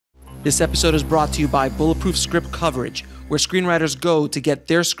This episode is brought to you by Bulletproof Script Coverage, where screenwriters go to get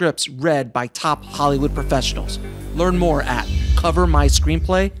their scripts read by top Hollywood professionals. Learn more at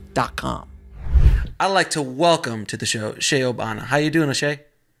covermyscreenplay.com. I'd like to welcome to the show Shaye Ogbonna. How you doing, Shaye?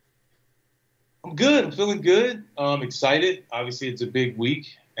 I'm good. I'm feeling good. I'm excited. Obviously, it's a big week,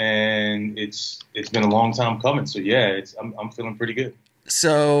 and it's been a long time coming. So yeah, I'm feeling pretty good.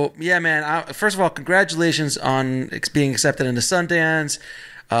 So yeah, man. First of all, congratulations on being accepted into Sundance.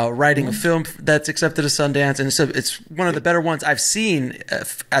 Writing a film that's accepted to Sundance, and it's one of the better ones I've seen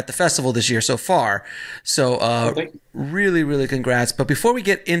at the festival this year so far. So really, really congrats. But before we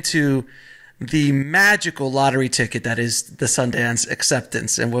get into the magical lottery ticket that is the Sundance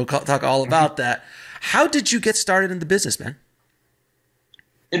acceptance, and we'll talk all about that, how did you get started in the business, man?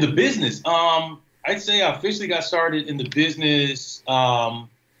 In the business? I'd say I officially got started in the business.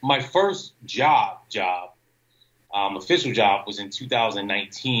 My first official job was in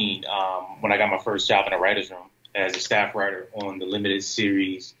 2019 when I got my first job in a writer's room as a staff writer on the limited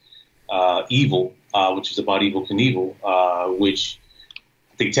series Evil, which is about Evel Knievel, which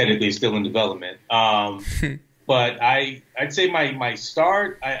I think technically is still in development. But I'd say my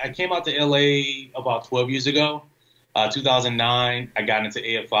start, I came out to LA about 12 years ago. 2009, I got into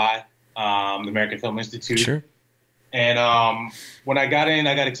AFI, the American Film Institute. Sure. And when I got in,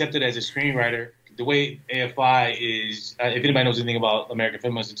 I got accepted as a screenwriter. The way AFI is, if anybody knows anything about American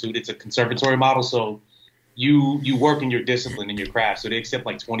Film Institute, it's a conservatory model. So you work in your discipline, in your craft. So they accept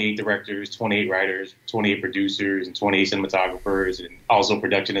like 28 directors, 28 writers, 28 producers, and 28 cinematographers, and also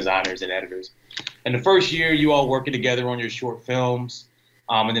production designers and editors. And the first year, you all working together on your short films.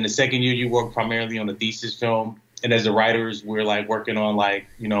 And then the second year, you work primarily on the thesis film. And as the writers, we're like working on like,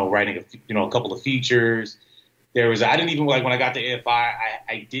 writing a couple of features. I didn't even like when I got to AFI,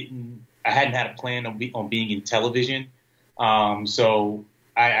 I hadn't had a plan on being in television. So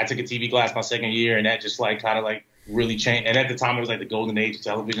I took a TV class my second year, and that just like kind of like really changed. And at the time, it was like the golden age of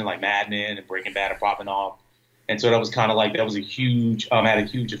television, like Mad Men and Breaking Bad are popping off. And so that was kind of like, that was had a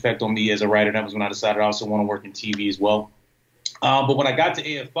huge effect on me as a writer. That was when I decided I also want to work in TV as well. But when I got to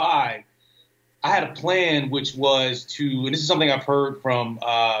AFI, I had a plan, which was to, and this is something I've heard from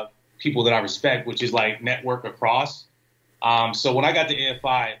people that I respect, which is like network across. So when I got to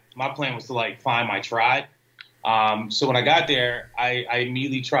AFI, my plan was to like find my tribe. So when I got there, I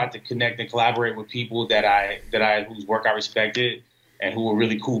immediately tried to connect and collaborate with people whose work I respected and who were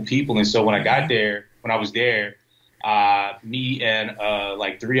really cool people. And so when I was there, me and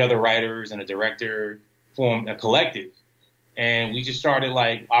like 3 other writers and a director formed a collective. And we just started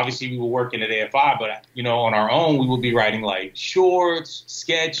like, obviously we were working at AFI, but on our own, we would be writing like shorts,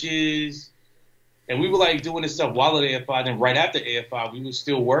 sketches. And we were like doing this stuff while at AFI. Then right after AFI, we were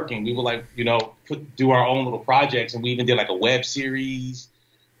still working. We would like, do our own little projects. And we even did like a web series.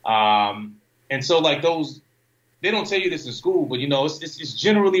 And so like those, they don't tell you this in school, but it's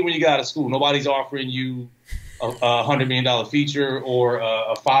generally when you get out of school, nobody's offering you a $100 million feature or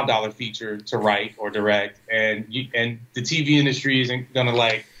a $5 feature to write or direct. And the TV industry isn't going to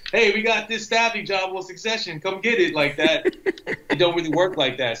like, hey, we got this staffing job on Succession, come get it, like that. It don't really work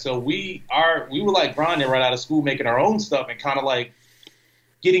like that. So we were like grinding right out of school, making our own stuff and kind of like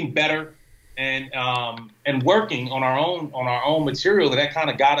getting better and working on our own material. And that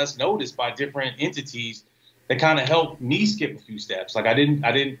kind of got us noticed by different entities that kind of helped me skip a few steps. Like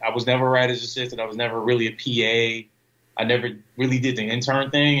I was never a writer's assistant. I was never really a PA. I never really did the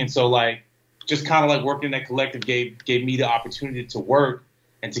intern thing. And so like just kind of like working in that collective gave me the opportunity to work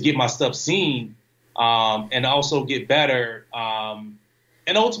and to get my stuff seen, and also get better, and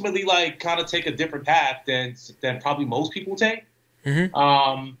ultimately like kind of take a different path than probably most people take.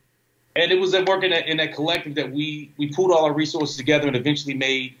 Mm-hmm. And it was at working in that collective that we pulled all our resources together and eventually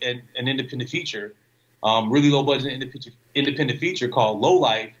made an independent feature, really low budget independent feature called Low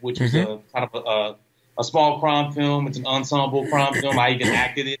Life, which was a kind of a small crime film. It's an ensemble crime film. I even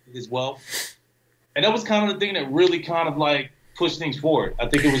acted it as well, and that was kind of the thing that really kind of like push things forward. I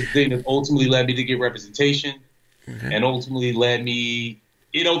think it was the thing that ultimately led me to get representation, and ultimately led me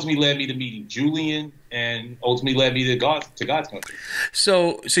to meeting Julian, and ultimately led me to God's country.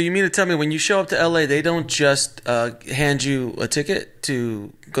 So you mean to tell me when you show up to LA, they don't just hand you a ticket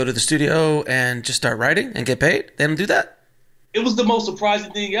to go to the studio and just start writing and get paid? They don't do that? It was the most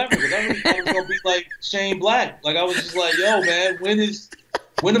surprising thing ever, because I really thought it was gonna be like Shane Black. Like I was just like, yo, man,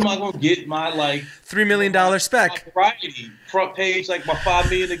 when am I going to get my like $3 million spec? Variety front page, like my $5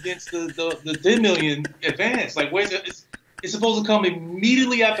 million against the $10 million advance. Like where's it? It's supposed to come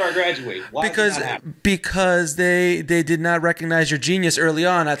immediately after I graduate. Why because they did not recognize your genius early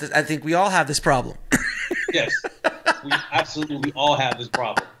on. I think we all have this problem. Yes, absolutely all have this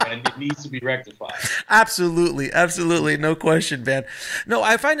problem, and it needs to be rectified. Absolutely, absolutely, no question, man. No,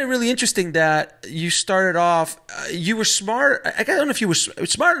 I find it really interesting that you started off. You were smart. I don't know if you were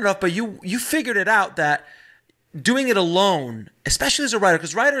smart enough, but you figured it out that doing it alone, especially as a writer,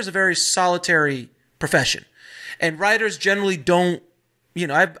 because writer is a very solitary profession, and writers generally don't. You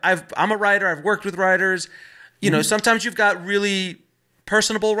know, I'm a writer. I've worked with writers. You know, sometimes you've got really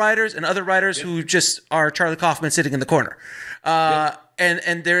personable writers and other writers who just are Charlie Kaufman sitting in the corner.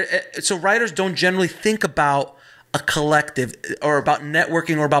 And so writers don't generally think about a collective or about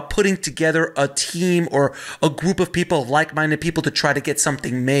networking or about putting together a team or a group of people, like-minded people, to try to get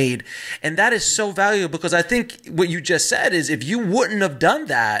something made. And that is so valuable, because I think what you just said is, if you wouldn't have done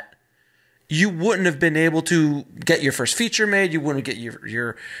that, you wouldn't have been able to get your first feature made. You wouldn't get you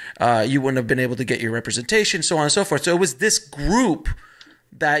wouldn't have been able to get your representation, so on and so forth. So it was this group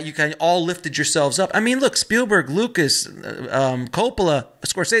that you kind of all lifted yourselves up. I mean, look, Spielberg, Lucas, Coppola,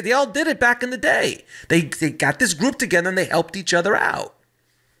 Scorsese, they all did it back in the day. They got this group together and they helped each other out.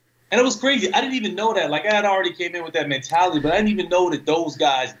 And it was crazy. I didn't even know that. Like, I had already came in with that mentality, but I didn't even know that those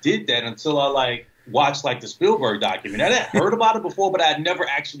guys did that until I watched the Spielberg documentary. I had heard about it before, but I had never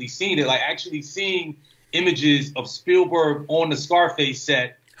actually seen it. Like, actually seeing images of Spielberg on the Scarface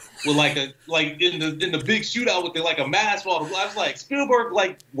set with in the big shootout with a mask on. I was like, Spielberg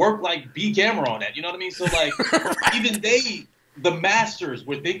worked B camera on that. You know what I mean? So right. Even the masters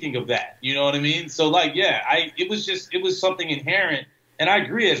were thinking of that. You know what I mean? So it was something inherent. And I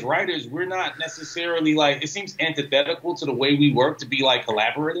agree, as writers, we're not necessarily it seems antithetical to the way we work to be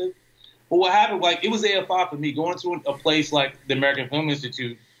collaborative. But what happened, it was AFI for me, going to a place like the American Film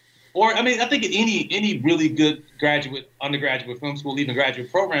Institute. Or, I mean, I think any really good undergraduate film school, even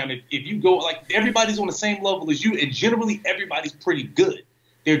graduate program, if you go, everybody's on the same level as you, and generally everybody's pretty good.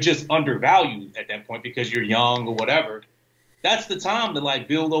 They're just undervalued at that point because you're young or whatever. That's the time to,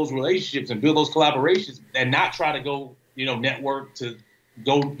 build those relationships and build those collaborations, and not try to go, network to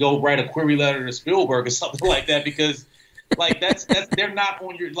go write a query letter to Spielberg or something like that, because, that's they're not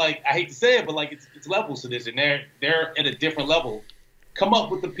on your, I hate to say it, but, it's levels to this, and they're at a different level. Come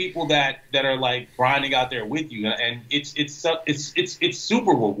up with the people that are grinding out there with you, and it's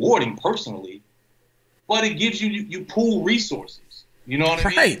super rewarding personally, but it gives you pool resources. You know what I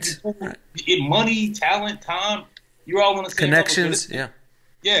mean? Right. Money, talent, time. You're all on the same connections. Level.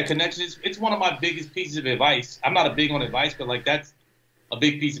 Yeah, connections. It's one of my biggest pieces of advice. I'm not a big on advice, but that's a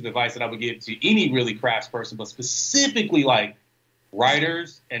big piece of advice that I would give to any really crafts person, but specifically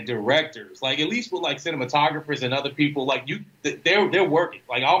writers and directors, at least with cinematographers and other people, they're working.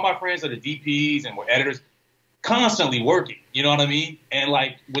 All my friends are the DPs and we're editors, constantly working. You know what I mean? And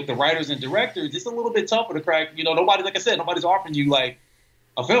with the writers and directors, it's a little bit tougher to crack. Nobody, like I said, nobody's offering you a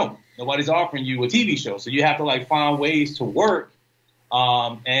film. Nobody's offering you a TV show. So you have to find ways to work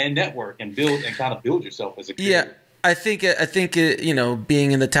and network and build and kind of build yourself as a creator. Yeah. I think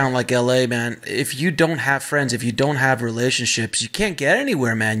being in the town like LA, man, if you don't have friends, if you don't have relationships, you can't get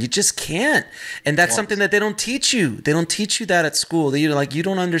anywhere, man. You just can't. And that's something that they don't teach you. They don't teach you that at school. You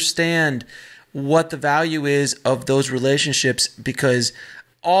don't understand what the value is of those relationships, because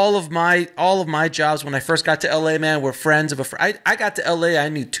all of my jobs when I first got to LA, man, were friends of a friend. I got to LA, I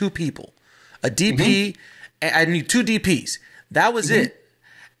knew two people, a DP, and I knew two DPs. That was it.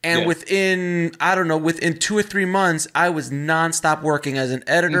 And within 2 or 3 months, I was nonstop working as an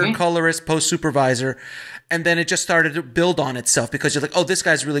editor, colorist, post supervisor. And then it just started to build on itself, because you're like, oh, this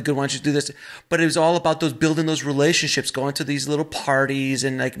guy's really good. Why don't you do this? But it was all about building those relationships, going to these little parties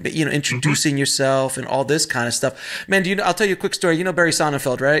and introducing yourself and all this kind of stuff. Man, I'll tell you a quick story. You know Barry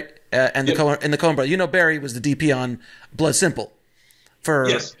Sonnenfeld, right? And the Coen brothers. Barry was the DP on Blood Simple.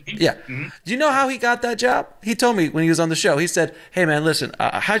 Yes. Yeah. Do you know how he got that job? He told me when he was on the show. He said, "Hey man, listen,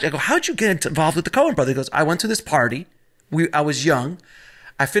 how'd you get involved with the Coen brothers?" He goes, "I went to this party. I was young.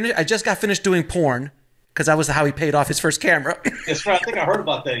 I just got finished doing porn, because that was how he paid off his first camera." That's right. I think I heard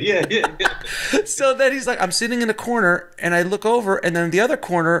about that. Yeah. So then he's like, I'm sitting in a corner, and I look over, and then in the other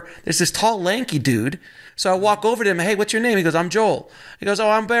corner, there's this tall, lanky dude. So I walk over to him. Hey, what's your name? He goes, I'm Joel. He goes, oh,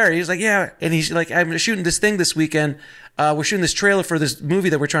 I'm Barry. He's like, yeah. And he's like, I'm shooting this thing this weekend. We're shooting this trailer for this movie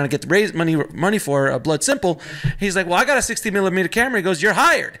that we're trying to raise money for, Blood Simple. He's like, well, I got a 60 millimeter camera. He goes, you're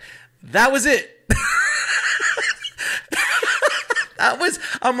hired. That was it.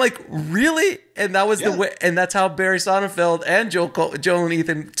 I'm like, really? And that was the way, and that's how Barry Sonnenfeld and Joel and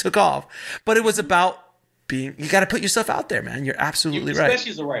Ethan took off. But it was about you got to put yourself out there, man. You're absolutely right.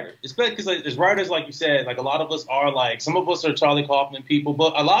 Especially as a writer. Especially because as writers, like you said, a lot of us are some of us are Charlie Kaufman people,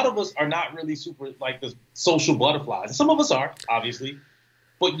 but a lot of us are not really super the social butterflies. And some of us are, obviously.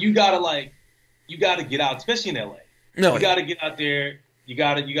 But you gotta get out, especially in LA. No, You got to get out there. You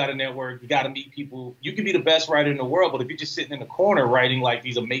got to network. You got to meet people. You can be the best writer in the world, but if you're just sitting in the corner writing like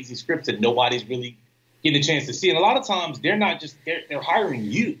these amazing scripts that nobody's really getting a chance to see, and a lot of times they're not just they're hiring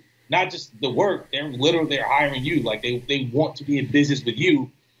you, not just the work. They're hiring you. Like they want to be in business with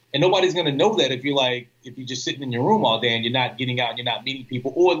you, and nobody's gonna know that if you're just sitting in your room all day and you're not getting out and you're not meeting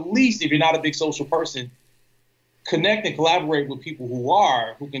people, or at least if you're not a big social person, connect and collaborate with people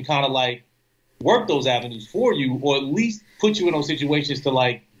who can kind of like work those avenues for you, or at least put you in those situations to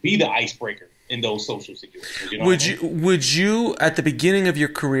like be the icebreaker in those social situations. You know would you at the beginning of your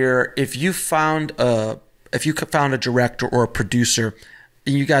career, if you found a director or a producer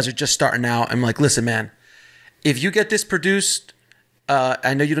and you guys are just starting out, I'm like, listen, man, if you get this produced,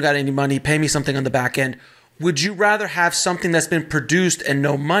 I know you don't got any money, pay me something on the back end. Would you rather have something that's been produced and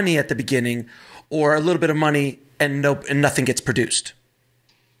no money at the beginning, or a little bit of money and nothing gets produced?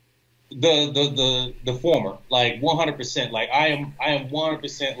 The former, like 100%. Like I am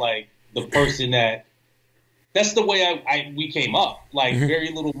 100% like the person that's the way we came up. Like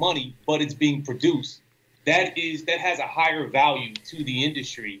very little money, but it's being produced. That has a higher value to the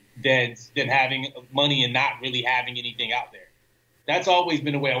industry than having money and not really having anything out there. That's always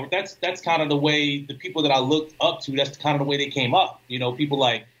been the way. That's kind of the way the people that I looked up to. That's kind of the way they came up. You know, people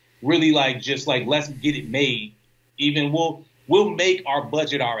like really like just like let's get it made. Even we'll make our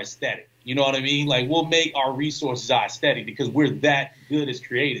budget our aesthetic. You know what I mean? Like we'll make our resources our aesthetic because we're that good as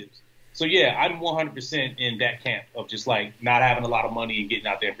creatives. So yeah, I'm 100% in that camp of just like not having a lot of money and getting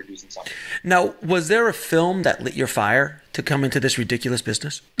out there and producing something. Now, was there a film that lit your fire to come into this ridiculous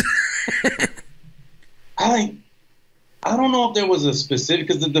business? I don't know if there was a specific,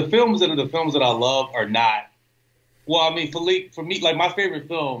 because the films that I love are not. Well, I mean, for me, like my favorite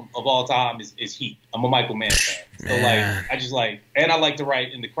film of all time is Heat. I'm a Michael Mann fan. So like, I just like, and I like to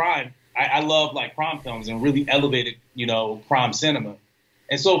write in the crime. I love like crime films and really elevated, you know, crime cinema.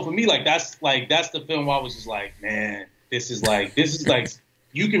 And so for me, like that's the film where I was just like, man, this is like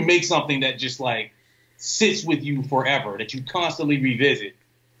you can make something that just like sits with you forever, that you constantly revisit.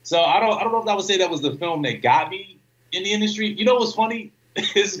 So I don't know if I would say that was the film that got me in the industry. You know what's funny?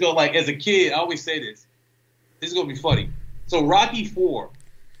 This is going like as a kid, I always say this. This is gonna be funny. So Rocky IV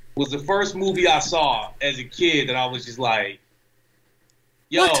was the first movie I saw as a kid that I was just like,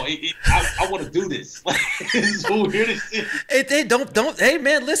 yo, I want to do this. Like, it's so weird as shit. Hey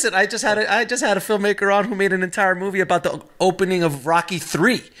man, listen, I just had a filmmaker on who made an entire movie about the opening of Rocky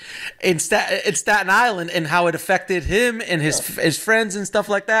III in Staten Island and how it affected him and his friends and stuff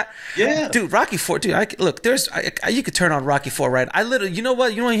like that. Yeah, dude, Rocky IV, dude. You could turn on Rocky IV, right? I literally, you know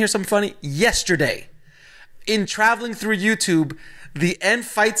what? You want to hear something funny? Yesterday, in traveling through YouTube, the end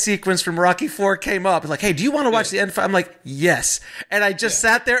fight sequence from Rocky IV came up. It's like, hey, do you want to watch the end fight? I'm like, yes. And I just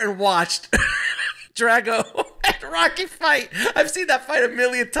sat there and watched Drago and Rocky fight. I've seen that fight a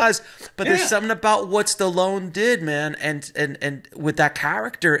million times. But there's something about what Stallone did, man, and with that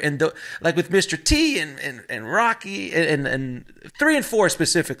character, and like with Mr. T and Rocky and 3 and 4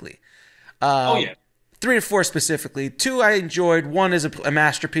 specifically. 3 and 4 specifically. 2 I enjoyed. 1 is a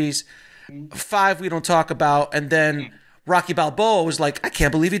masterpiece. 5 we don't talk about, and then Rocky Balboa was like, I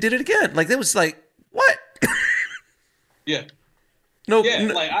can't believe he did it again. Like it was like, what? Like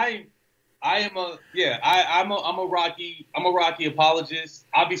I'm a Rocky apologist.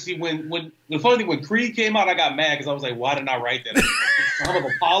 Obviously, when the funny thing when Creed came out, I got mad because I was like, why didn't I write that? Son of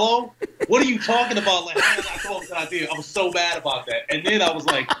Apollo? What are you talking about? Like, how did I come up with that idea? I was so mad about that, and then I was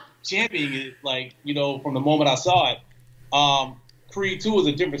like championing it, like, you know, from the moment I saw it. Creed 2 was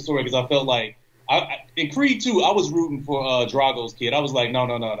a different story because I felt like in Creed 2, I was rooting for Drago's kid. I was like, no.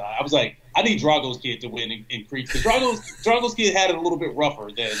 I was like, I need Drago's kid to win in Creed because Drago's kid had it a little bit rougher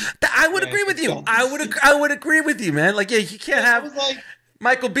than. I would agree with you. I would agree with you, man. Like, yeah, you can't have. I was like,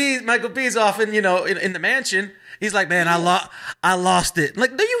 Michael B's often, you know, in the mansion. He's like, man, I lost it.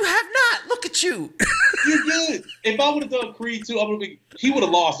 Like, no, you have not. Look at you. You're good. If I would have done Creed 2, he would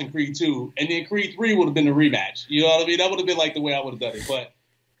have lost in Creed 2, and then Creed 3 would have been the rematch. You know what I mean? That would have been like the way I would have done it. But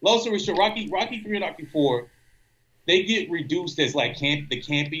long story short, Rocky 3 and Rocky 4, they get reduced as like the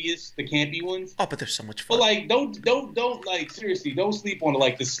campy ones. Oh, but they're so much fun. But like, don't like seriously, don't sleep on it.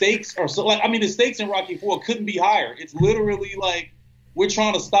 Like the stakes are so like, I mean, the stakes in Rocky 4 couldn't be higher. It's literally like we're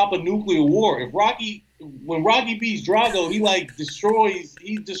trying to stop a nuclear war. When Rocky beats Drago, he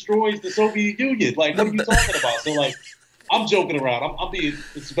destroys the Soviet Union. Like, what are you talking about? So like, I'm joking around.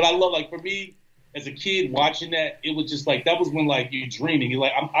 But I love, like, for me as a kid watching that, it was just like, that was when like you're dreaming. You're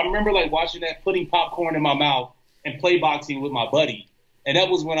like, I remember like watching that, putting popcorn in my mouth and play boxing with my buddy, and that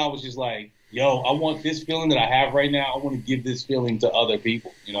was when I was just like, yo, I want this feeling that I have right now. I want to give this feeling to other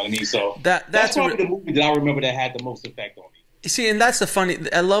people. You know what I mean? So that's probably the movie that I remember that had the most effect on me. You see, and that's the funny.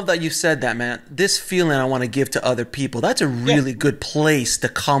 I love that you said that, man. This feeling I want to give to other people. That's a really good place to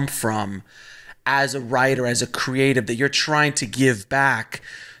come from as a writer, as a creative, that you're trying to give back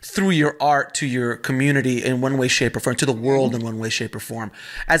through your art to your community in one way, shape, or form, to the world in one way, shape, or form,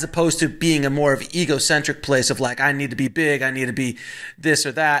 as opposed to being a more of egocentric place of like, I need to be big, I need to be this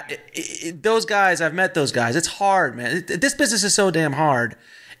or that. Those guys, I've met those guys. It's hard, man. This business is so damn hard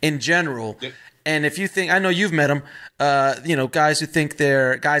in general. Yep. And if you think, I know you've met them, you know, guys who think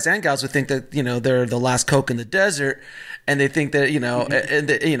they're, guys and gals who think that, you know, they're the last Coke in the desert, and they think that, you know,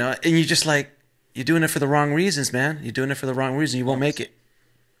 and you know, and you just like, you're doing it for the wrong reasons, man. You're doing it for the wrong reason. You won't make it.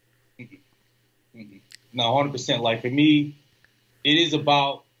 No, 100%. Like for me, it is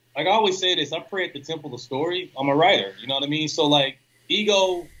about, like I always say this, I pray at the temple of story. I'm a writer, you know what I mean? So like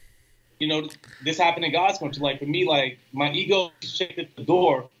ego, you know, this happened in God's country. Like for me, like my ego is checked at the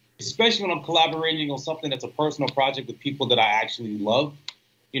door, especially when I'm collaborating on something that's a personal project with people that I actually love.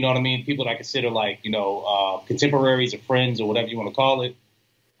 You know what I mean? People that I consider like, you know, contemporaries or friends or whatever you want to call it.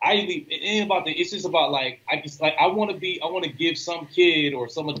 It ain't about the, it's just about like, I want to give some kid or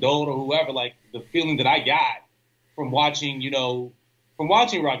some adult or whoever, like the feeling that I got from watching, you know, from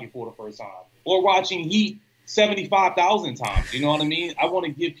watching Rocky IV the first time or watching Heat 75,000 times. You know what I mean? I want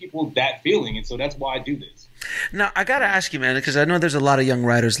to give people that feeling. And so that's why I do this. Now, I got to ask you, man, because I know there's a lot of young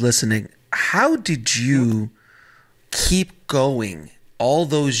writers listening. How did you keep going all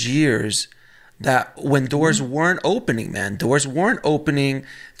those years that when doors weren't opening, man, doors weren't opening,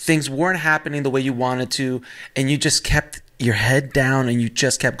 things weren't happening the way you wanted to, and you just kept your head down and you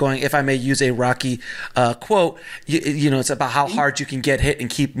just kept going? If I may use a Rocky quote, you know, it's about how hard you can get hit and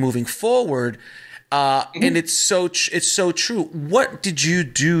keep moving forward. And it's so true. What did you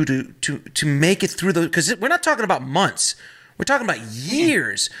do to make it through those? Because we're not talking about months. We're talking about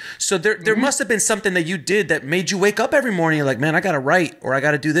years. So there must have been something that you did that made you wake up every morning. You're like, man, I got to write, or I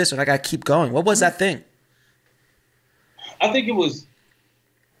got to do this, or I got to keep going. What was that thing? I think it was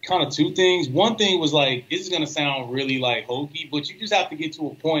kind of two things. One thing was like, this is going to sound really like hokey, but you just have to get to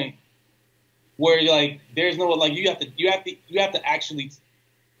a point where like, there's no, like you have to actually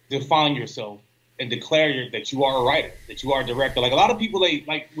define yourself and declare that you are a writer, that you are a director. Like a lot of people,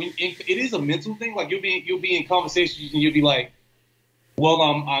 it is a mental thing. Like you'll be in conversations and you'll be like, well,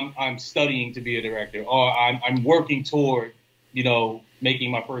 I'm studying to be a director, or I'm working toward, you know, making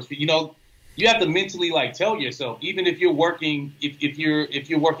my first, you know, you have to mentally like tell yourself, even if you're working, if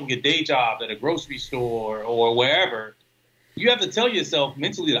you're working a day job at a grocery store or wherever, you have to tell yourself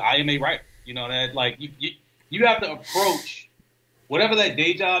mentally that I am a writer. You know, that like you have to approach whatever that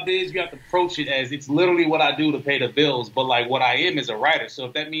day job is, you have to approach it as it's literally what I do to pay the bills. But like what I am is a writer. So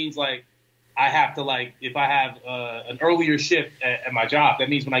if that means like I have to like, if I have an earlier shift at my job, that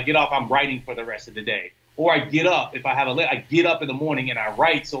means when I get off, I'm writing for the rest of the day. Or I get up, if I have I get up in the morning and I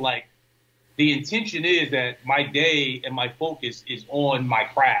write. So like the intention is that my day and my focus is on my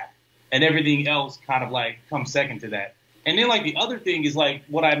craft, and everything else kind of like comes second to that. And then like the other thing is like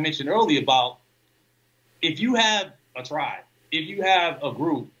what I mentioned earlier about if you have a tribe, if you have a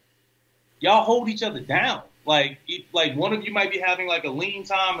group, y'all hold each other down. Like one of you might be having like a lean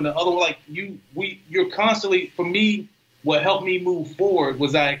time and the other one, like you're constantly, for me, what helped me move forward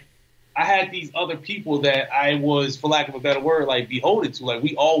was like, I had these other people that I was, for lack of a better word, like beholden to. Like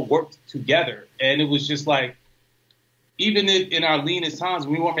we all worked together. And it was just like, even if in our leanest times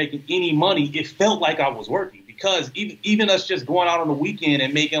when we weren't making any money, it felt like I was working, because even us just going out on the weekend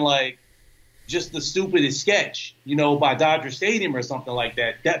and making like, just the stupidest sketch, you know, by Dodger Stadium or something like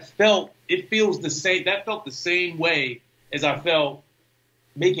that. That felt the same way as I felt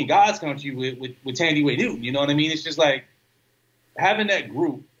making God's Country with Thandiwe Newton. You know what I mean? It's just like having that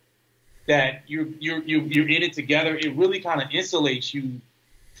group that you're in it together. It really kind of insulates you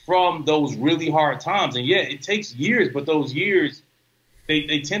from those really hard times. And yeah, it takes years, but those years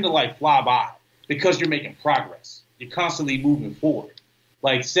they tend to like fly by because you're making progress. You're constantly moving forward.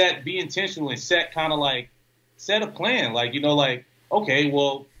 Like be intentional and set a plan. Like, you know, like, okay,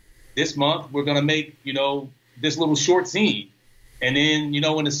 well, this month we're going to make, you know, this little short scene. And then, you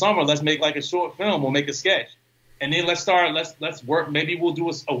know, in the summer, let's make like a short film. We'll make a sketch. And then let's work. Maybe we'll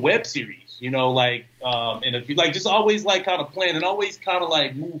do a web series, you know, like, and if you like, just always like kind of plan and always kind of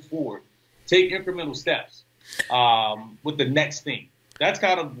like move forward, take incremental steps with the next thing. That's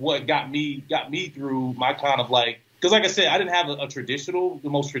kind of what got me through my kind of like, because like I said, I didn't have the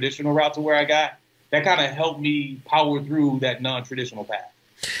most traditional route to where I got. That kind of helped me power through that non-traditional path.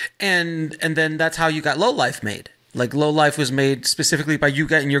 And then that's how you got Low Life made. Like Low Life was made specifically by you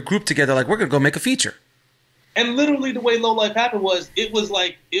getting your group together. Like, we're gonna go make a feature. And literally, the way Low Life happened was it was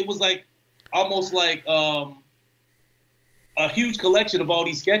like almost like a huge collection of all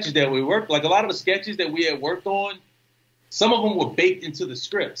these sketches that we worked. Like a lot of the sketches that we had worked on, some of them were baked into the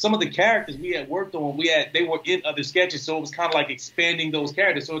script. Some of the characters we had worked on, they were in other sketches, so it was kind of like expanding those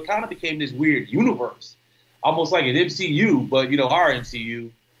characters. So it kind of became this weird universe, almost like an MCU, but our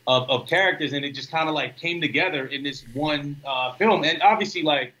MCU of characters, and it just kind of like came together in this one film. And obviously,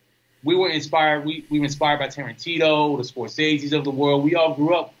 like we were inspired. We were inspired by Tarantino, the Scorseses of the world. We all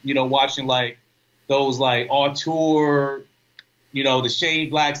grew up, watching like those like auteur, the Shane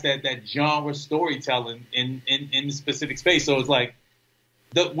Blacks, that genre storytelling in the specific space. So it's like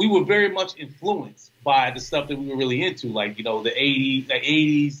we were very much influenced by the stuff that we were really into, like the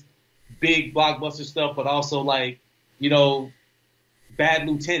 80s big blockbuster stuff, but also like Bad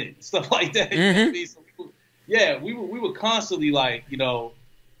Lieutenant, stuff like that. Mm-hmm. So we were constantly like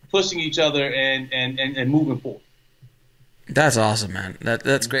pushing each other and moving forward. That's awesome, man.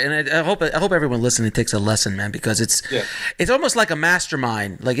 That's great, and I hope everyone listening takes a lesson, man, because it's almost like a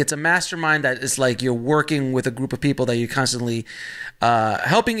mastermind. Like it's a mastermind that is like you're working with a group of people that you're constantly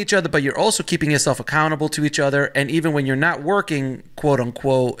helping each other, but you're also keeping yourself accountable to each other. And even when you're not working, quote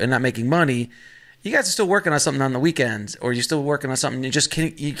unquote, and not making money, you guys are still working on something on the weekends, or you're still working on something. You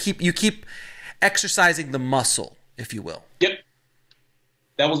keep exercising the muscle, if you will. Yep,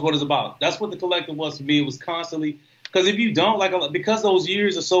 that was what it's about. That's what the collective was for me. It was constantly. Because if you don't, because those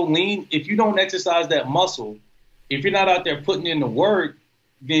years are so lean, if you don't exercise that muscle, if you're not out there putting in the work,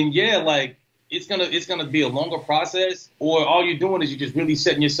 then it's gonna be a longer process. Or all you're doing is you're just really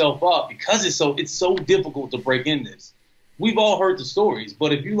setting yourself up because it's so difficult to break in this. We've all heard the stories,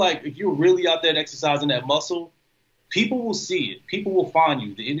 but if you're really out there exercising that muscle, people will see it. People will find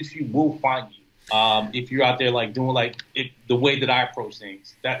you. The industry will find you. If you're out there doing the way that I approach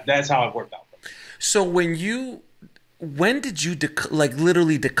things, that's how it worked out for me. So when did you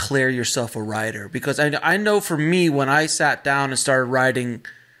literally declare yourself a writer? Because I know for me, when I sat down and started writing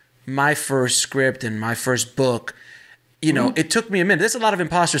my first script and my first book, it took me a minute. There's a lot of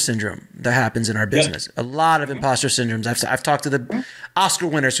imposter syndrome that happens in our business. Yeah. A lot of imposter syndromes. I've talked to the Oscar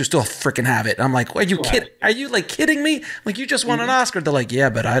winners who still freaking have it. I'm like, are you kidding? Are you kidding me? Like, you just won an Oscar. They're like, yeah,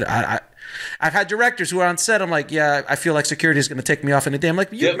 but I've had directors who are on set. I'm like, yeah, I feel like security is going to take me off in a day. I'm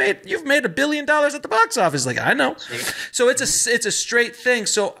like, you've made $1 billion at the box office. Like, I know. So it's a straight thing.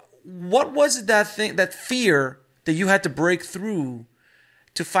 So what was that fear that you had to break through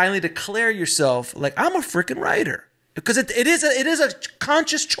to finally declare yourself like, I'm a freaking writer? Because it is a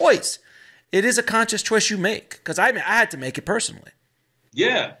conscious choice. It is a conscious choice you make. Because I had to make it personally.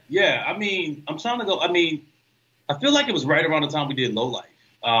 Yeah. I mean, I'm trying to go. I mean, I feel like it was right around the time we did Low Life.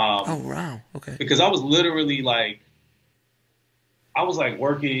 Oh, wow. Okay. Because I was literally working. I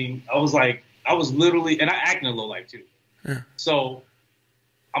was literally, and I act in Low Life too. Yeah. So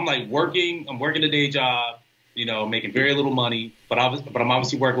I'm working. I'm working a day job, making very little money, but I'm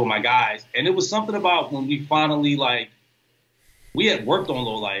obviously working with my guys. And it was something about when we finally we had worked on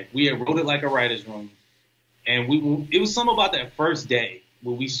Low Life. We had wrote it like a writer's room, and it was something about that first day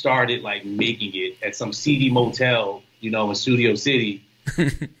when we started making it at some seedy motel, in Studio City.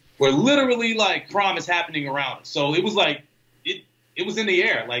 Where literally crime is happening around us. So it was it was in the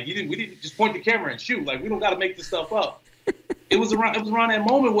air. We didn't just point the camera and shoot. We don't got to make this stuff up. It was around that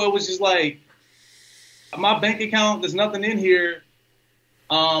moment where it was just my bank account, there's nothing in here.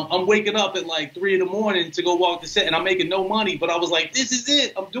 I'm waking up at 3 a.m. to go walk the set, and I'm making no money. But I was like, this is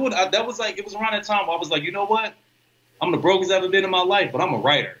it. I'm doing it. That was it was around that time where I was like, you know what? I'm the brokest I've ever been in my life, but I'm a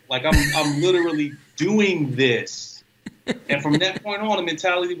writer. I'm literally doing this. And from that point on, the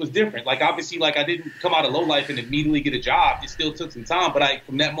mentality was different. Obviously, I didn't come out of Low Life and immediately get a job. It still took some time. But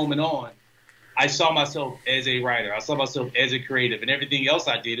from that moment on, I saw myself as a writer. I saw myself as a creative. And everything else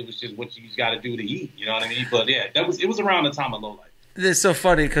I did, it was just what you got to do to eat. You know what I mean? But yeah, it was around the time of Low Life. It's so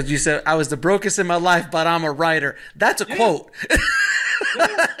funny because you said, I was the brokest in my life, but I'm a writer. That's a quote.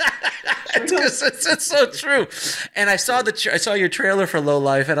 It's so true. And I saw your trailer for Low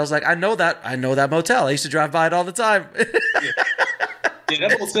Life, and I was like, I know that motel. I used to drive by it all the time. Yeah,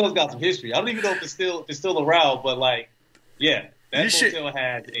 that motel's got some history. I don't even know if it's still around, but that motel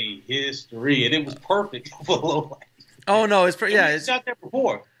had a history, and it was perfect for Low Life. Oh no, it's shot there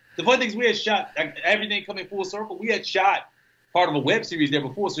before. The funny thing is, we had shot everything coming full circle. We had shot part of a web series there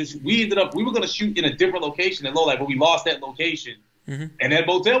before, so we were going to shoot in a different location in Low Life, but we lost that location. Mm-hmm. And that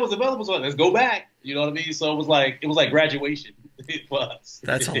motel was available, so let's go back. You know what I mean? So it was like graduation for us.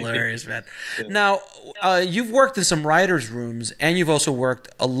 That's hilarious, man. Yeah. Now, you've worked in some writers' rooms, and you've also worked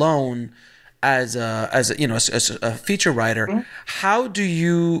alone as a you know as a feature writer, what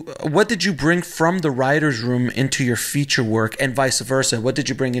did you bring from the writer's room into your feature work, and vice versa? What did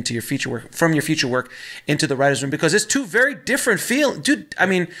you bring into your feature work from your feature work into the writer's room? Because it's two very different dude. I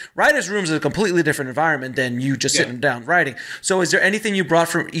mean, writer's rooms is a completely different environment than you just sitting down writing. So is there anything you brought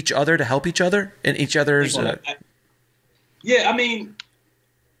from each other to help each other and each other's? Yeah, I mean,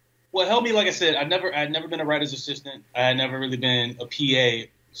 what helped me, like I said, I'd never been a writer's assistant. I had never really been a PA,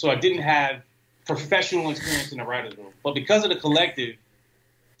 so I didn't have professional experience in the writer's room. But because of the collective,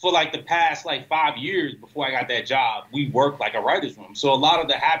 for like the past 5 years before I got that job, we worked like a writer's room. So a lot of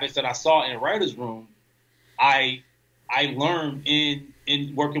the habits that I saw in a writer's room, I learned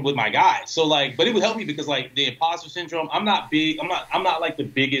in working with my guys. So but it would help me because the imposter syndrome, I'm not like the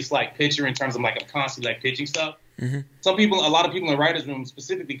biggest pitcher in terms of I'm constantly pitching stuff. Mm-hmm. A lot of people in the writer's room,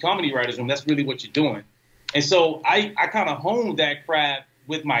 specifically comedy writer's room, that's really what you're doing. And so I kind of honed that craft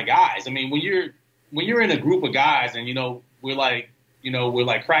with my guys. I mean, when you're in a group of guys and,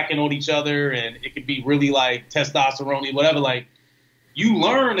 we're cracking on each other and it could be really testosterone-y, whatever, you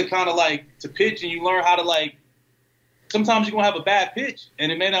learn to kind of to pitch, and you learn how to sometimes you're going to have a bad pitch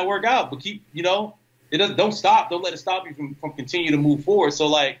and it may not work out, but don't stop. Don't let it stop you from continue to move forward.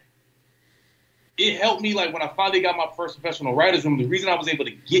 So it helped me when I finally got my first professional writer's room. The reason I was able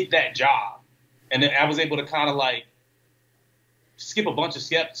to get that job and then I was able to kind of skip a bunch of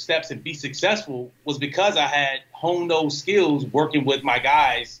steps and be successful was because I had honed those skills working with my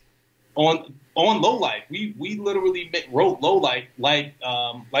guys on Low Life. We literally wrote Low Life like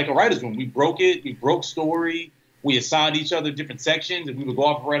a writer's room. We broke it. We broke story. We assigned each other different sections, and we would go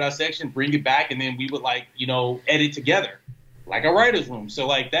off and write our section, bring it back, and then we would edit together like a writer's room. So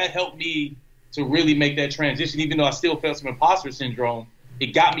that helped me to really make that transition, even though I still felt some imposter syndrome.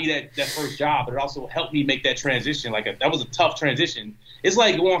 It got me that first job, but it also helped me make that transition. That was a tough transition. It's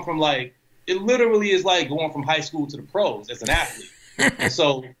going from it literally is going from high school to the pros as an athlete. And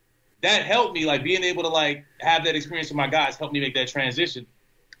so that helped me, being able to have that experience with my guys helped me make that transition.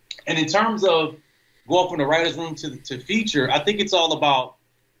 And in terms of going from the writer's room to feature, I think it's all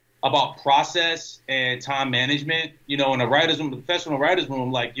about process and time management. In a writer's room, the professional writer's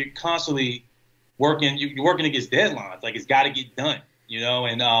room, you're constantly working. You're working against deadlines. It's got to get done.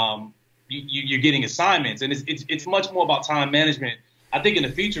 And you're getting assignments, and it's much more about time management. I think in the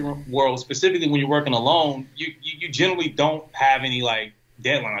feature world, specifically when you're working alone, you generally don't have any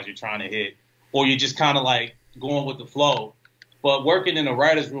deadlines you're trying to hit, or you're just kind of going with the flow. But working in a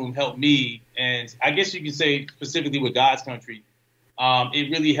writer's room helped me, and I guess you could say specifically with God's Country,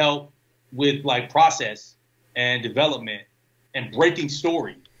 it really helped with process and development and breaking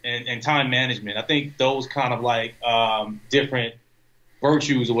story and time management. I think those kind of different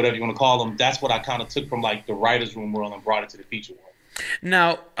virtues or whatever you want to call them, that's what I kind of took from the writer's room world and brought it to the feature world.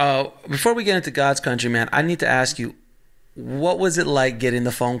 Now, before we get into God's Country, man, I need to ask you, what was it like getting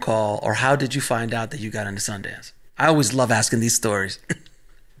the phone call, or how did you find out that you got into Sundance? I always love asking these stories.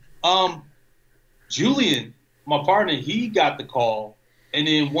 Julian, my partner, he got the call, and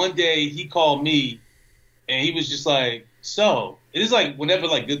then one day he called me, and he was just so, it is whenever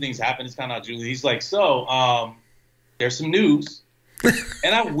good things happen, it's kind of Julian. He's there's some news.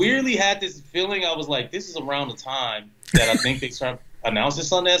 And I weirdly had this feeling. I was this is around the time that I think they start announcing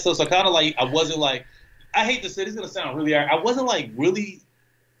Sundance. So kind of I wasn't I hate to say, this is going to sound really, I wasn't really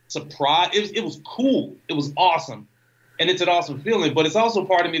surprised. It was cool. It was awesome. And it's an awesome feeling. But it's also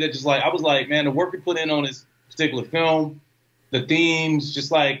part of me that just I was man, the work we put in on this particular film, the themes, just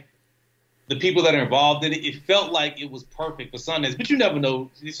the people that are involved in it, it felt like it was perfect for Sundance. But you never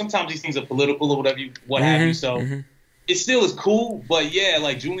know. Sometimes these things are political or whatever, have you. So it still is cool. But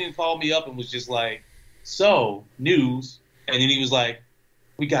yeah, Julian called me up and was just so, news. And then he was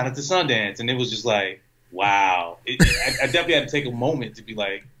we got it to Sundance. And it was just wow. I definitely had to take a moment to be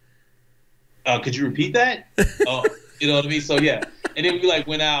could you repeat that? You know what I mean? So yeah. And then we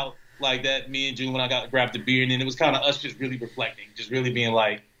went out that, me and Julian, when I grabbed the beer, and then it was kind of us just really reflecting, just really being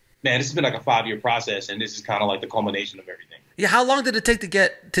man, this has been a 5-year process, and this is kind of the culmination of everything. Yeah, how long did it take to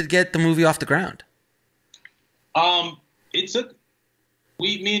get the movie off the ground? It took,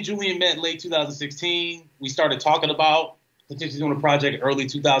 me and Julian met late 2016. We started talking about potentially doing a project early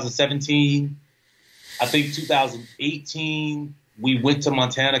 2017. I think 2018, we went to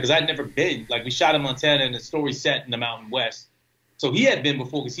Montana, because I'd never been. We shot in Montana, and the story set in the Mountain West. So he had been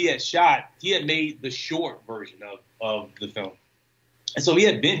before, because he had made the short version of the film. And so he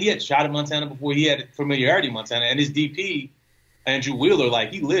had shot in Montana before. He had familiarity in Montana, and his DP, Andrew Wheeler,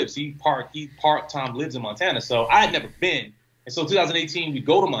 he part-time lives in Montana. So I had never been. And so 2018, we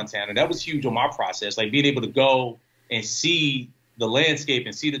go to Montana. That was huge on my process, being able to go and see the landscape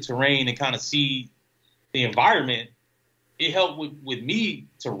and see the terrain and kind of see the environment, it helped with me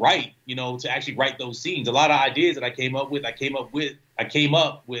to write, you know, to actually write those scenes. A lot of ideas that I came up with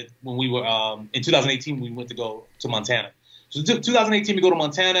when we were in 2018 when we went to go to Montana. So 2018 we go to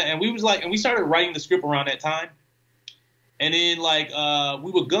Montana, and we started writing the script around that time. And then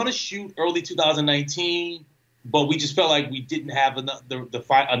we were gonna shoot early 2019, but we just felt like we didn't have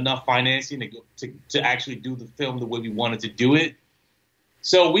enough financing to actually do the film the way we wanted to do it.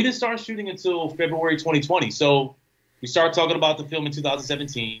 So we didn't start shooting until February 2020. So we started talking about the film in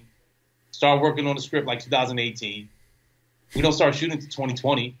 2017, started working on the script like 2018. We don't start shooting until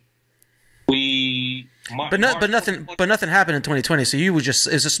 2020. But nothing happened in 2020. So you were just,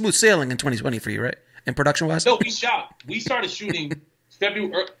 it was a smooth sailing in 2020 for you, right? And production wise? No, we started shooting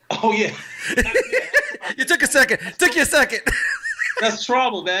February. Oh yeah. You took a second. Took you a second. That's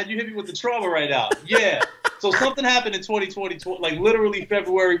trauma, man. You hit me with the trauma right now. Yeah. So something happened in 2020, like literally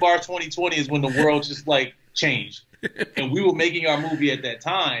February, March 2020 is when the world just like changed. And we were making our movie at that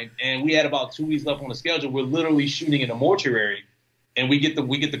time, and we had about 2 weeks left on the schedule. We're literally shooting in a mortuary, and we get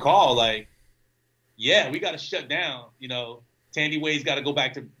the call like, yeah, we got to shut down. You know, Thandiwe's got to go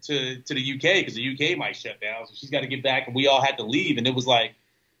back to the UK because the UK might shut down, so she's got to get back, and we all had to leave. And it was like,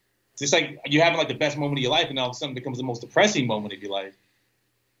 it's like you're having like the best moment of your life, and all of a sudden it becomes the most depressing moment of your life.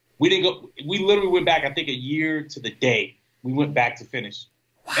 We didn't go. We literally went back, I think, a year to the day. We went back to finish,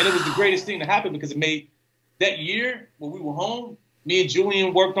 and it was the greatest thing to happen because it made that year when we were home. Me and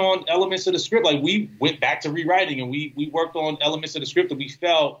Julian worked on elements of the script. Like we went back to rewriting, and we worked on elements of the script that we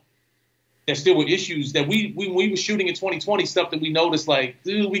felt there still were issues that we were shooting in 2020, stuff that we noticed like,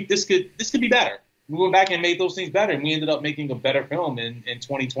 dude, this could be better. We went back and made those things better, and we ended up making a better film in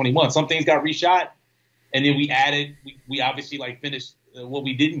 2021. Some things got reshot, and then we obviously like finished what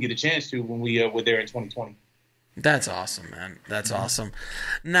we didn't get a chance to when we were there in 2020. That's awesome, man. That's awesome.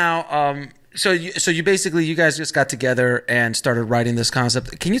 Now, so you basically, you guys just got together and started writing this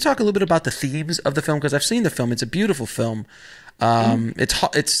concept. Can you talk a little bit about the themes of the film? Because I've seen the film. It's a beautiful film.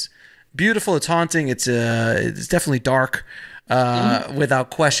 It's beautiful. It's haunting. It's definitely dark, without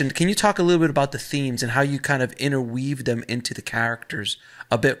question. Can you talk a little bit about the themes and how you kind of interweave them into the characters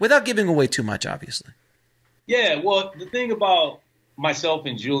a bit without giving away too much, obviously? Yeah. Well, the thing about myself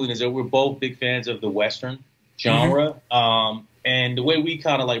and Julian is that we're both big fans of the Western genre. And the way we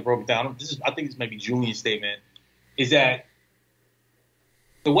kind of like broke it down, I think this might be Julian's statement, is that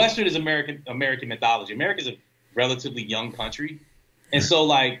the Western is American mythology. America's a relatively young country. And so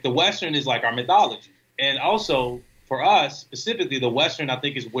like the Western is like our mythology. And also for us specifically, the Western, I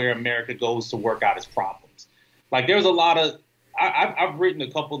think, is where America goes to work out its problems. Like there's a lot of, I've written a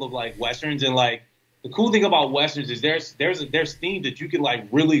couple of like Westerns, and like the cool thing about Westerns is there's themes that you can like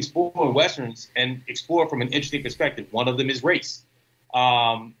really explore in Westerns and explore from an interesting perspective. One of them is race.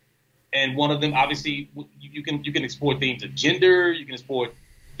 And one of them, obviously, you can explore themes of gender. You can explore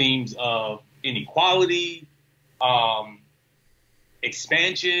themes of inequality,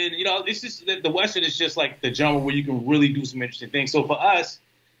 expansion. You know, it's just the Western is just like the genre where you can really do some interesting things. So for us,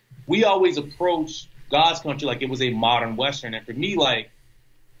 we always approach God's Country like it was a modern Western. And for me, like,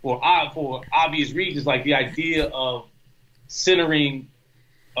 for obvious reasons, like the idea of centering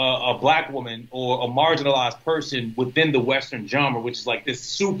a black woman or a marginalized person within the Western genre, which is like this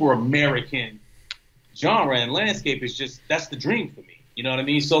super American genre and landscape, is just, that's the dream for me. You know what I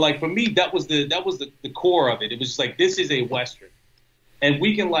mean? So like for me, that was the core of it. It was just like, this is a Western, and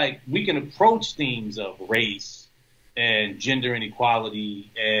we can approach themes of race and gender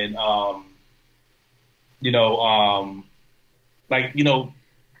inequality and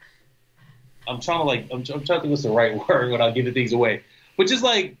I'm trying to think what's the right word without giving things away. But just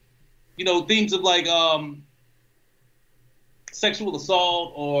like, you know, themes of like sexual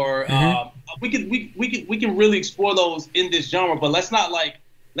assault or we can really explore those in this genre, but let's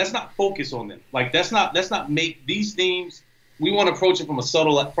not focus on them. Like let's not make these themes. We want to approach it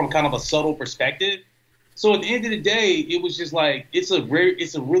from kind of a subtle perspective. So at the end of the day, it was just like it's a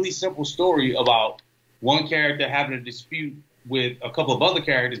really simple story about one character having a dispute with a couple of other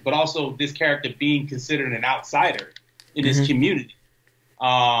characters, but also this character being considered an outsider in this community.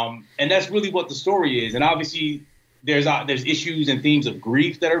 And that's really what the story is. And obviously there's issues and themes of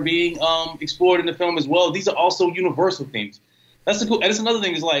grief that are being explored in the film as well. These are also universal themes. That's another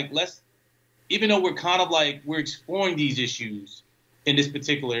thing is like, even though we're kind of like, we're exploring these issues in this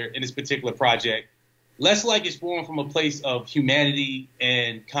particular project, let's like explore from a place of humanity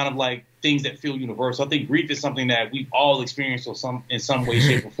and kind of like things that feel universal. I think grief is something that we've all experienced in some way,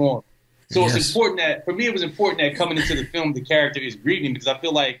 shape, or form. So It's important that, for me, it was important that coming into the film, the character is grieving, because I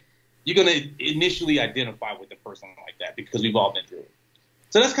feel like you're gonna initially identify with a person like that because we've all been through it.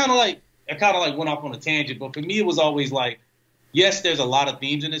 So that's kind of like I kind of like went off on a tangent, but for me it was always like, yes, there's a lot of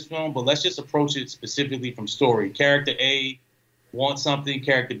themes in this film, but let's just approach it specifically from story. Character A wants something,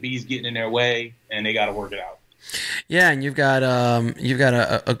 character B is getting in their way, and they got to work it out. Yeah, and you've got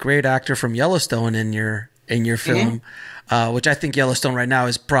a great actor from Yellowstone in your film, which I think Yellowstone right now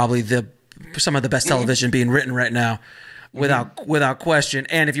is probably some of the best television being written right now, without question.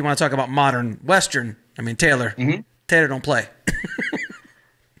 And if you want to talk about modern Western, I mean Taylor don't play.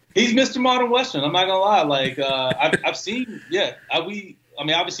 He's Mr. Modern Western. I'm not gonna lie. Like I've seen,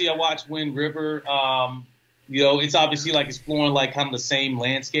 obviously I watched Wind River. It's obviously like exploring like kind of the same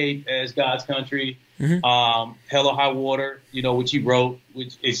landscape as God's Country. Hell or High Water, which he wrote,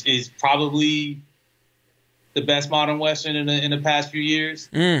 which is probably the best modern Western in the past few years.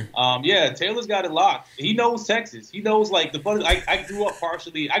 Taylor's got it locked. He knows Texas. He knows like the funny. I grew up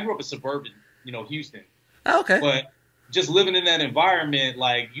in suburban, Houston. Oh, okay. But just living in that environment,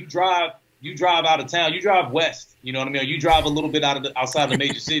 like you drive out of town, you drive west, you know what I mean? Or you drive a little bit outside of the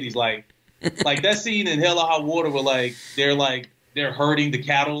major cities, like that scene in Hell or High Water where they're herding the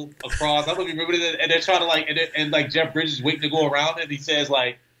cattle across. I don't even remember that, and they're trying to and Jeff Bridges waiting to go around it. And he says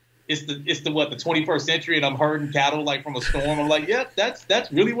like, it's the 21st century, and I'm herding cattle like from a storm. I'm like, yep,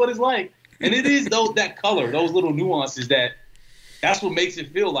 that's really what it's like, and it is that color, those little nuances that's what makes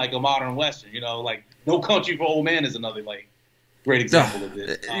it feel like a modern Western. Like No Country for Old Men is another like great example of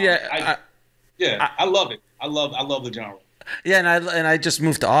this. I love it. I love the genre. Yeah, and I just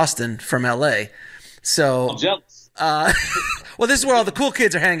moved to Austin from LA, so I'm jealous. Well, this is where all the cool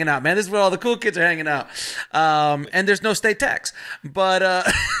kids are hanging out, man. This is where all the cool kids are hanging out. And there's no state tax, but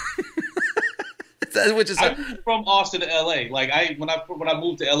which is I moved from Austin to LA. Like when I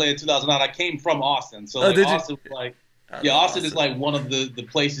moved to LA in 2009, I came from Austin. So Austin was like. Yeah, Austin is like one of the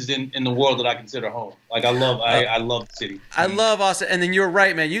places in the world that I consider home. Like I love the city. I love Austin, and then you're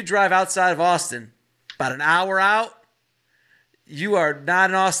right, man. You drive outside of Austin, about an hour out, you are not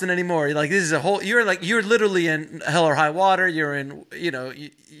in Austin anymore. You're like this is a whole. You're literally in Hell or High Water. You're in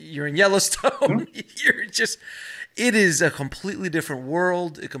you're in Yellowstone. You're just. It is a completely different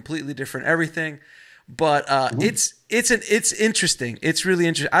world, a completely different everything. But it's interesting. It's really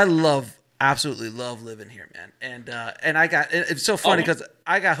interesting. Absolutely love living here, man. And it's so funny because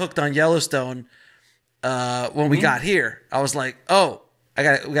I got hooked on Yellowstone when we got here. I was like, we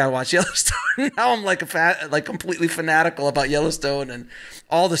gotta watch Yellowstone. Now I'm like completely fanatical about Yellowstone and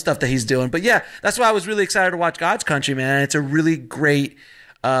all the stuff that he's doing. But yeah, that's why I was really excited to watch God's Country, man. It's a really great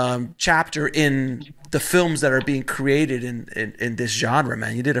chapter in the films that are being created in this genre,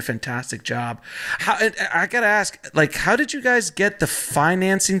 man. You did a fantastic job. I gotta ask, like, how did you guys get the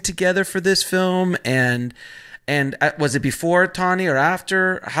financing together for this film? And was it before Tawny or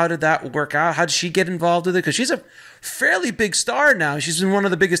after? How did that work out? How did she get involved with it? Because she's a fairly big star now. She's in one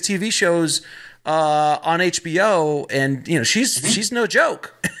of the biggest TV shows on HBO, and she's no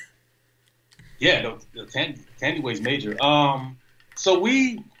joke. Yeah, no, Thandiwe's major.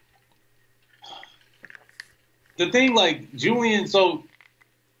 The thing, like, Julian kind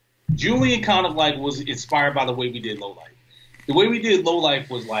of, like, was inspired by the way we did Low Life. The way we did Low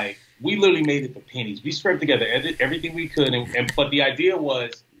Life was, like, we literally made it for pennies. We scraped together everything we could, but the idea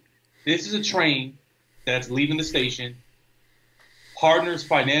was, this is a train that's leaving the station. Partners,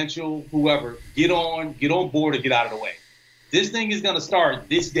 financial, whoever, get on board or get out of the way. This thing is going to start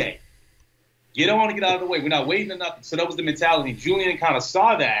this day. Get on and get out of the way. We're not waiting or nothing. So that was the mentality. Julian kind of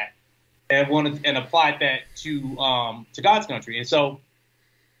saw that and applied that to God's Country. And so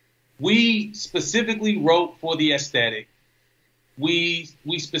we specifically wrote for the aesthetic. We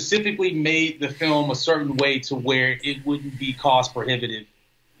specifically made the film a certain way to where it wouldn't be cost prohibitive,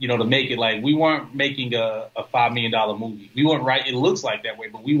 to make it. Like, we weren't making a $5 million movie. We weren't right. It looks like that way,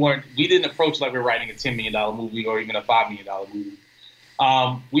 but we didn't approach it like we're writing a $10 million movie or even a $5 million movie.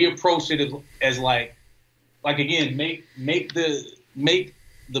 We approached it as like again, make the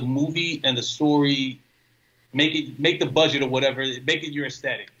movie and the story, make the budget or whatever, make it your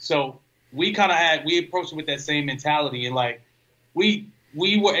aesthetic. So we approached it with that same mentality, and like we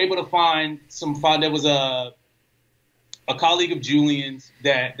were able to find there was a colleague of Julian's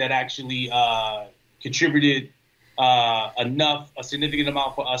that actually contributed a significant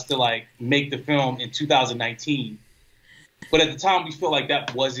amount for us to like make the film in 2019. But at the time we felt like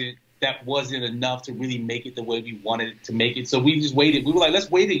that wasn't enough to really make it the way we wanted to make it. So we just waited. We were like,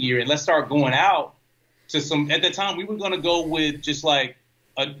 let's wait a year and let's start going out to at the time we were going to go with just I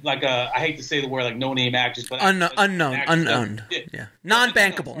hate to say the word like no name actors, but unknown. Yeah.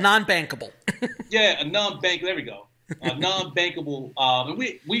 Non-bankable. Yeah, a non-bank. There we go. non-bankable.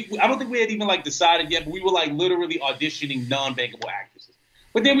 And I don't think we had even like decided yet, but we were like literally auditioning non-bankable actresses.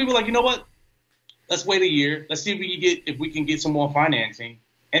 But then we were like, you know what? Let's wait a year. Let's see if we can get some more financing,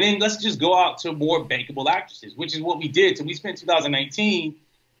 and then let's just go out to more bankable actresses, which is what we did. So we spent 2019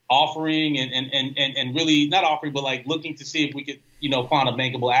 offering and really not offering, but like looking to see if we could, find a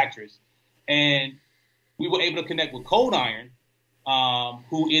bankable actress, and we were able to connect with Cold Iron,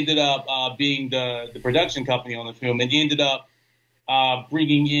 who ended up being the production company on the film, and ended up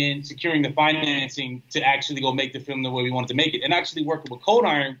securing the financing to actually go make the film the way we wanted to make it. And actually working with Cold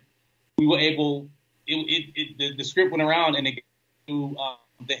Iron, we were able. The script went around and it got to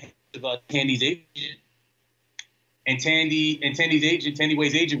the head of Tandy's agent, and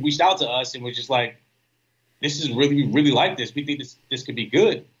Thandiwe's agent reached out to us and was just like, "This is we really like this. We think this could be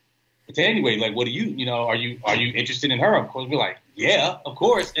good." But Thandiwe, like, what do are you interested in her? Of course, we're like, yeah, of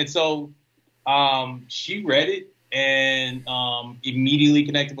course. And so she read it and immediately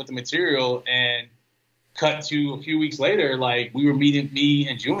connected with the material, and cut to a few weeks later, like me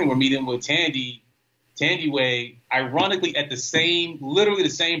and Julian were meeting with Thandiwe, ironically at literally the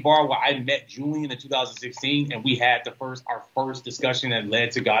same bar where I met Julian in 2016, and we had our first discussion that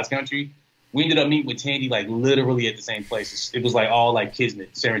led to God's Country. We ended up meeting with Tandy like literally at the same place. It was like all like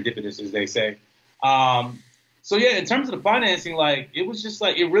kismet, serendipitous, as they say. So yeah, in terms of the financing, like it was just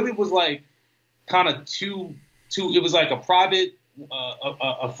like, it really was like kind of it was like a private,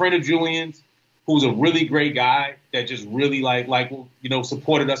 a friend of Julian's who was a really great guy that just really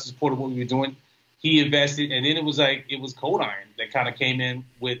supported us, supported what we were doing. He invested, and then it was Cold Iron that kind of came in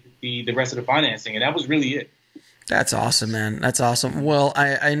with the rest of the financing, and that was really it. That's awesome, man. That's awesome. Well,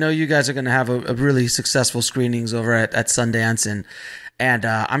 I know you guys are going to have a really successful screenings over at Sundance, and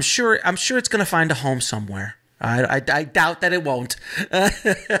I'm sure it's going to find a home somewhere. I doubt that it won't.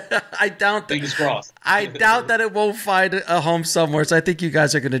 Fingers crossed. I doubt that it won't find a home somewhere. So I think you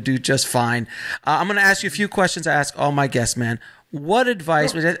guys are going to do just fine. I'm going to ask you a few questions I ask all my guests, man. What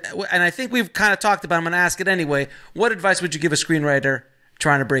advice and I think we've kind of talked about it, I'm going to ask it anyway. What advice would you give a screenwriter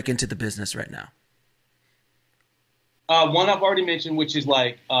trying to break into the business right now? One I've already mentioned, which is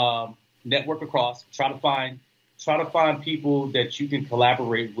like network across. Try to find people that you can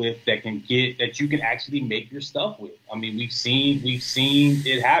collaborate with, that you can actually make your stuff with. I mean, we've seen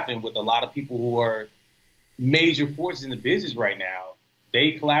it happen with a lot of people who are major forces in the business right now.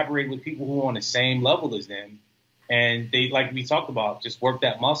 They collaborate with people who are on the same level as them, and they, like we talked about, just work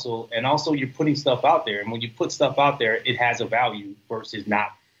that muscle. And also, you're putting stuff out there, and when you put stuff out there, it has a value versus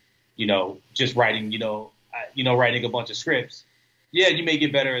not, just writing, writing a bunch of scripts. Yeah, you may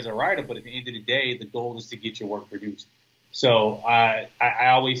get better as a writer, but at the end of the day, the goal is to get your work produced. So I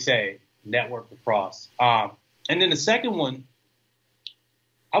always say network across. And then the second one,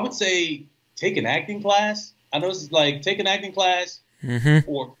 I would say take an acting class. I know this is like take an acting class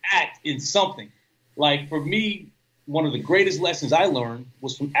or act in something. Like for me, one of the greatest lessons I learned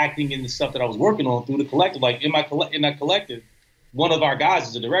was from acting in the stuff that I was working on through the collective. Like in that collective, one of our guys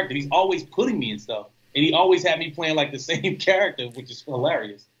is a director. He's always putting me in stuff. And he always had me playing like the same character, which is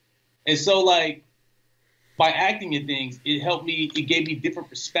hilarious. And so like by acting in things, it gave me a different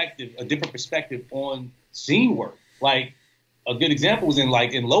perspective on scene work. Like a good example was in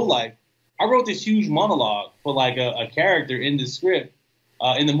Low Life. I wrote this huge monologue for like a character in the script,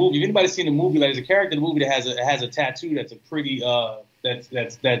 in the movie. If anybody's seen the movie, like there's a character in the movie that has a tattoo that's a pretty that's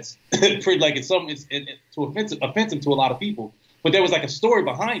pretty like it's offensive to a lot of people. But there was like a story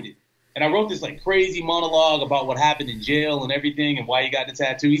behind it. And I wrote this like crazy monologue about what happened in jail and everything and why he got the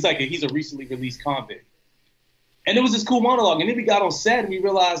tattoo. He's a recently released convict. And it was this cool monologue. And then we got on set and we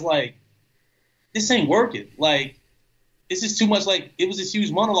realized like, this ain't working. Like, this is too much. Like, it was this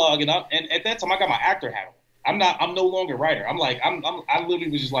huge monologue. And at that time I got my actor hat on. I'm no longer a writer. I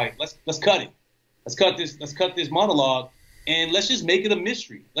literally was just like, let's cut it. Let's cut this monologue and let's just make it a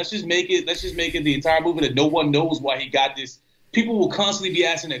mystery. Let's just make it the entire movie that no one knows why he got this. People will constantly be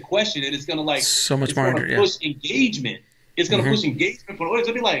asking that question, and it's gonna like so much more push engagement. It's gonna push engagement for the audience.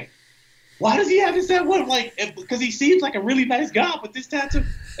 It'll be like, why does he have this tattoo? Like, because he seems like a really nice guy, but this tattoo.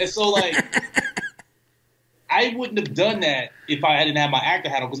 And so like, I wouldn't have done that if I hadn't had my actor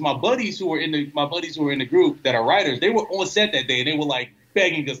hat on. Because my buddies who were in the group that are writers, they were on set that day, and they were like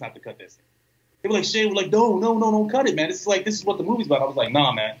begging us not to cut this. They were like, Shaye, we're like, no, don't cut it, man. This is what the movie's about. I was like,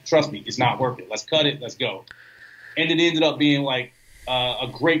 nah, man, trust me, it's not worth it. Let's cut it. Let's go. And it ended up being like a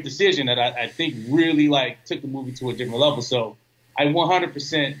great decision that I think really like took the movie to a different level. So I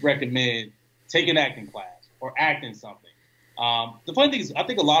 100% recommend take an acting class or act in something. The funny thing is, I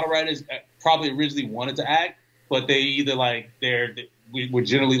think a lot of writers probably originally wanted to act, but they either like were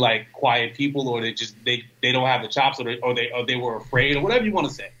generally like quiet people, or they don't have the chops, or they were afraid, or whatever you want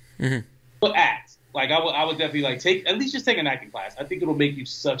to say. Mm-hmm. But act. Like I would definitely like at least just take an acting class. I think it'll make you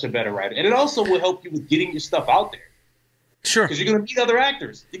such a better writer, and it also will help you with getting your stuff out there. Sure. Because you're gonna meet other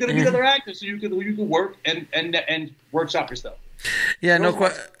actors. You're gonna meet other actors, so you can work and workshop your stuff. Yeah, no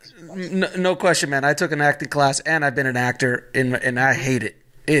question, man. I took an acting class, and I've been an actor, and I hate it.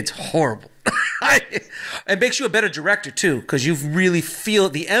 It's horrible. It makes you a better director too, because you really feel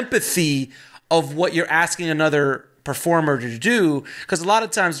the empathy of what you're asking another performer to do. Because a lot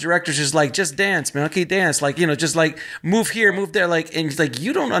of times directors just like, just dance, man. Okay, dance. Like, just like move here, move there. Like, and it's like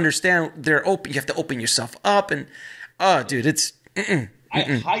you don't understand. They're open. You have to open yourself up, and dude, it's. I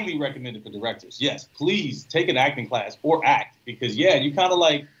highly recommend it for directors. Yes, please take an acting class or act, because you kind of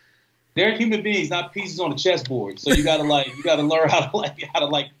like, they're human beings, not pieces on a chessboard. So you gotta learn how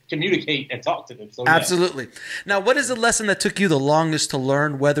to communicate and talk to them. So absolutely. Now, what is the lesson that took you the longest to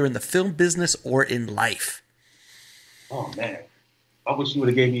learn, whether in the film business or in life? Oh man, I wish you would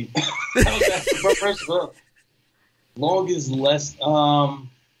have gave me first longest less. Probably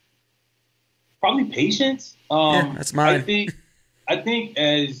patience. That's mine. I think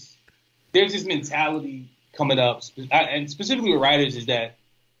as there's this mentality coming up, and specifically with writers, is that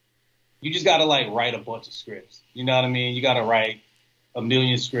you just got to like write a bunch of scripts. You know what I mean? You got to write a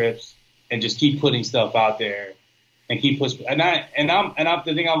million scripts and just keep putting stuff out there and keep pushing. The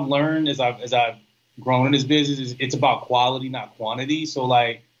thing I've learned as I've grown in this business is it's about quality, not quantity. So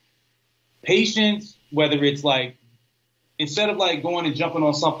like patience, whether it's like, instead of like going and jumping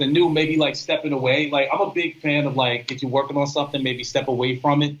on something new, maybe like stepping away. Like I'm a big fan of like, if you're working on something, maybe step away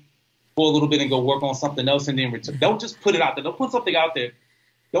from it for a little bit and go work on something else, and then return. Don't just put it out there. Don't put something out there.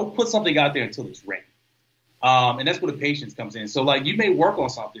 Don't put something out there until it's ready. And that's where the patience comes in. So like you may work on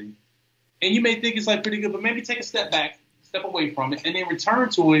something and you may think it's like pretty good, but maybe take a step back, step away from it, and then return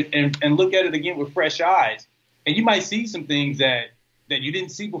to it and look at it again with fresh eyes. And you might see some things that you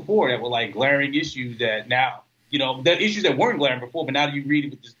didn't see before that were like glaring issues that now, that issues that weren't glaring before, but now that you read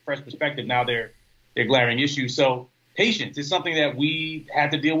it with this fresh perspective, now they're glaring issues. So patience is something that we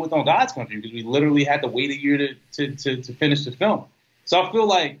had to deal with on God's Country, because we literally had to wait a year to finish the film. So I feel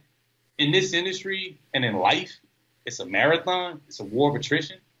like in this industry and in life, it's a marathon. It's a war of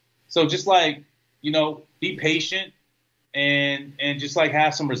attrition. So just like, be patient and just like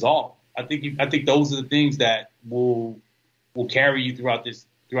have some resolve. I think those are the things that will carry you throughout this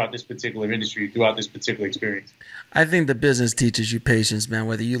particular industry, throughout this particular experience. I think the business teaches you patience, man.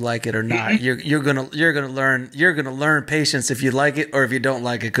 Whether you like it or not, you're gonna learn patience if you like it or if you don't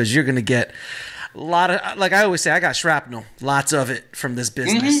like it, because you're gonna get a lot of, like I always say, I got shrapnel, lots of it from this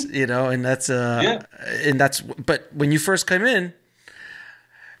business, and that's but when you first come in,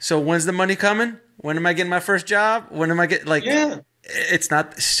 so when's the money coming? When am I getting my first job? When am I getting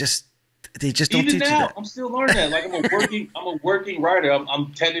it's just, they just don't teach you that. Even now, I'm still learning that. Like I'm a working writer.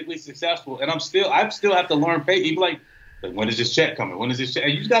 I'm technically successful, and I still have to learn patience. Even like when is this check coming? When is this check?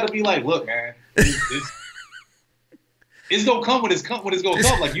 And you just got to be like, look, man, it's gonna come when it's gonna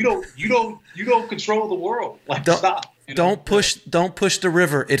come. Like you don't control the world. Like stop. Don't push the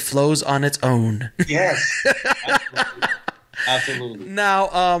river. It flows on its own. Yes. Absolutely.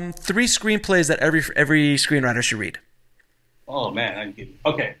 Now, 3 screenplays that every screenwriter should read. Oh man, I get it.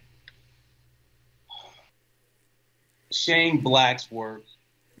 Okay. Shane Black's work.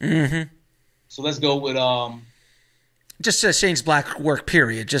 Mm-hmm. So let's go with just Shane's Black work.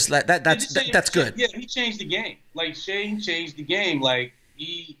 Period. Just that's good. Yeah, he changed the game. Like Shane changed the game. Like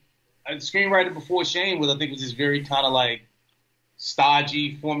the screenwriter before Shane was this very kind of like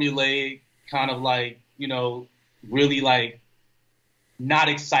stodgy, formulaic, kind of like really like not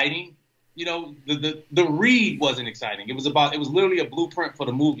exciting. The read wasn't exciting. It was literally a blueprint for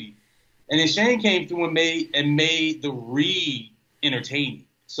the movie. And then Shane came through and made the read entertaining.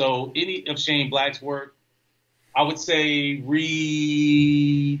 So any of Shane Black's work, I would say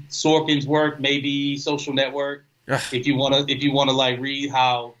read Sorkin's work, maybe Social Network. Ugh. If you wanna like read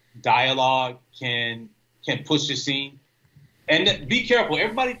how dialogue can push the scene. And be careful.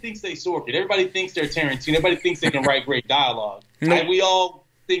 Everybody thinks they Sorkin. Everybody thinks they're Tarantino. Everybody thinks they can write great dialogue. Nope. We all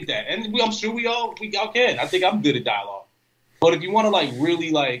think that, and I'm sure we all can. I think I'm good at dialogue. But if you want to like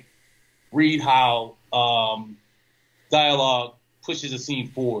really like read how dialogue pushes a scene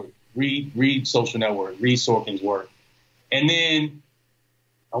forward, read Social Network, read Sorkin's work, and then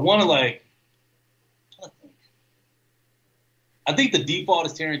I want to like. I think the default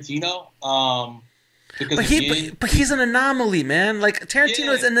is Tarantino. But he's an anomaly, man. Like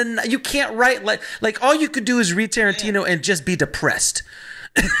Tarantino is you can't write like all you could do is read Tarantino and just be depressed.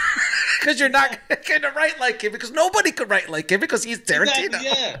 Because you're not going to write like him, because nobody could write like him because he's Tarantino. Exactly,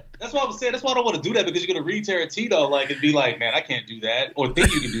 yeah. That's what I was saying. That's why I don't want to do that, because you're going to read Tarantino like and be like, man, I can't do that, or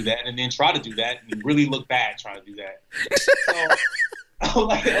think you can do that, and then try to do that and really look bad trying to do that. So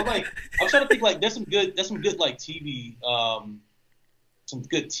I'm trying to think like there's some good like TV some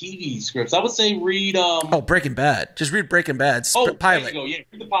good TV scripts. I would say read Breaking Bad. Just read Breaking Bad. Pilot. There you go. Yeah,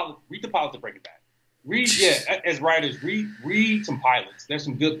 read the pilot of Breaking Bad. As writers, read some pilots. There's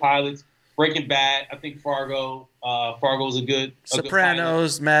some good pilots. Breaking Bad, I think Fargo's a good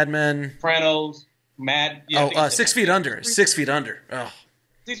Sopranos, Mad Men. Sopranos, Yeah, 6 Feet Under. 6 Feet Under. Oh.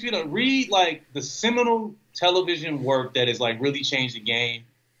 6 Feet Under. Read like the seminal television work that has like really changed the game.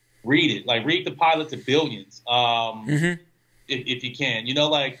 Read it. Like read the pilot to Billions. If you can. You know,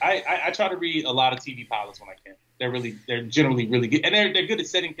 like I try to read a lot of TV pilots when I can. They're generally really good. And they're good at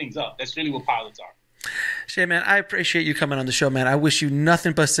setting things up. That's really what pilots are. Shaye, man, I appreciate you coming on the show, man. I wish you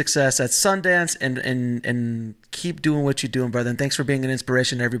nothing but success at Sundance and keep doing what you're doing, brother. And thanks for being an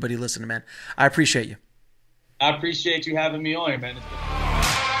inspiration to everybody listening, man. I appreciate you. I appreciate you having me on, man.